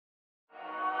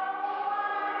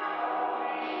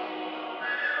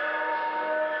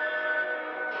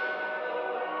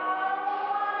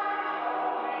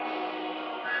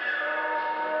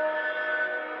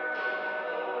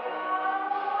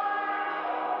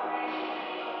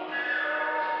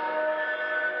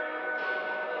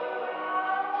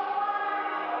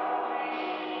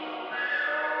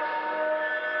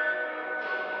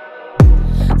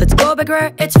no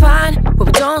regret, it's fine, but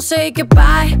we don't say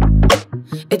goodbye.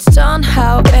 It's done,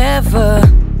 however.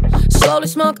 Slowly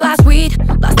smoke last weed,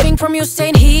 last thing from you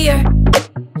staying here.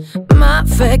 My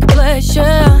fake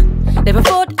pleasure. Never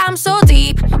thought I'm so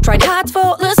deep, tried hard to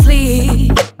fall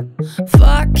asleep.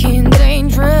 Fucking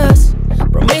dangerous.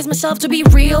 Promise myself to be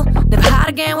real, never hide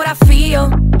again what I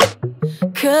feel.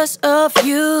 Cause of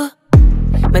you,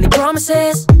 many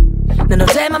promises, none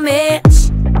of them I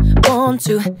miss. Want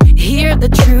to hear the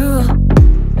truth,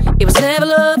 it was never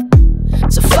love,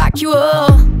 so fuck you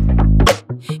all.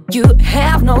 You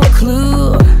have no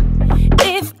clue.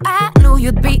 If I knew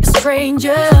you'd be a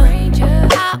stranger,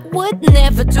 I would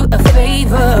never do a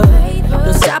favor.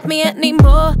 Don't stop me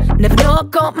anymore, never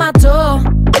knock on my door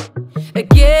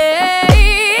again.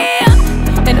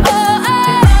 And all I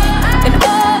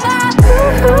do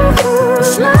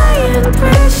is lie and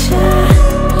pressure.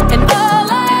 And all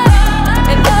I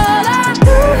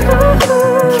do,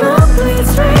 complete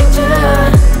stranger.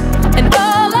 And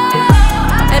all I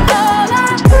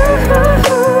do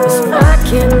is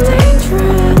fucking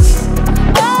dangerous.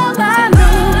 All I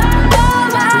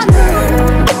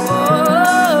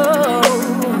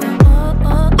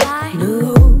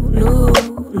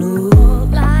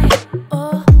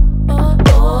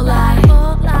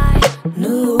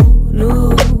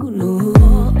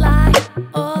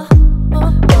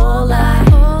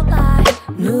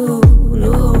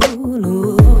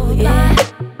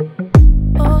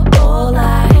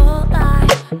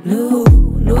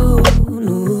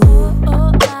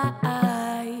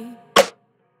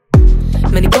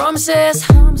promises,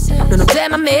 none of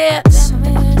them I miss.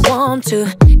 Want to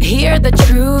hear the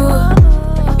truth,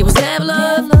 it was never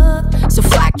love, so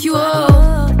fuck you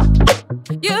all.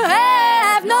 You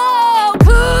have no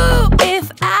clue.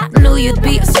 If I knew you'd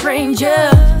be a stranger,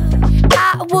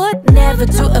 I would never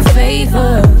do a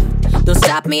favor. Don't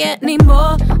stop me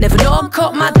anymore, never knock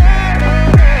on my door.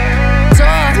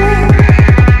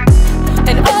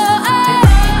 And all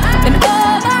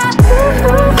I do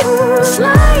is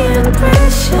lie and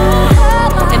pressure.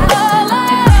 And all I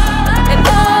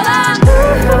do,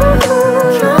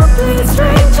 complete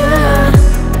stranger.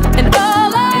 And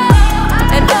all I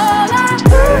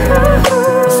do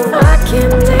is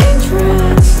fucking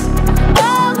dangerous.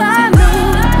 All I know.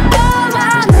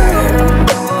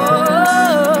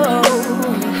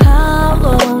 How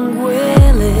long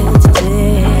will it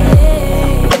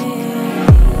take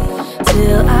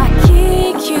till I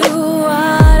kick you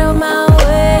out of my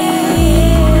way?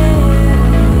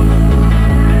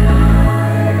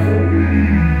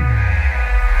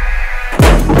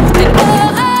 And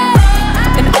all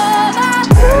I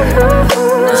do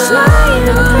is lie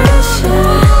and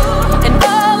pressure. And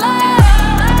all I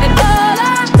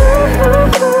do,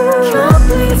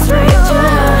 complete stranger.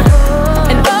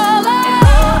 And all I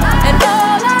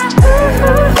do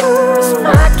is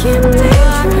fucking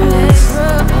dangerous.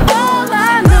 All I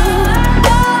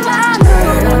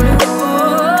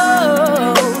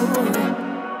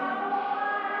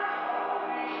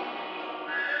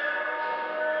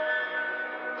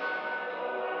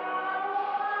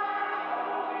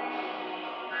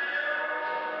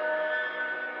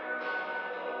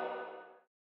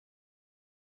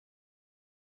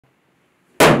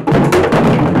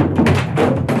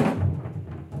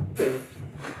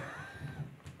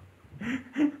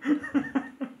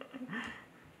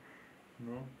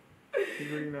No,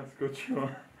 figurina skočila,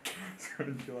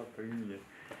 skončila pri mne.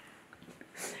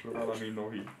 Provala mi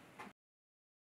nohy.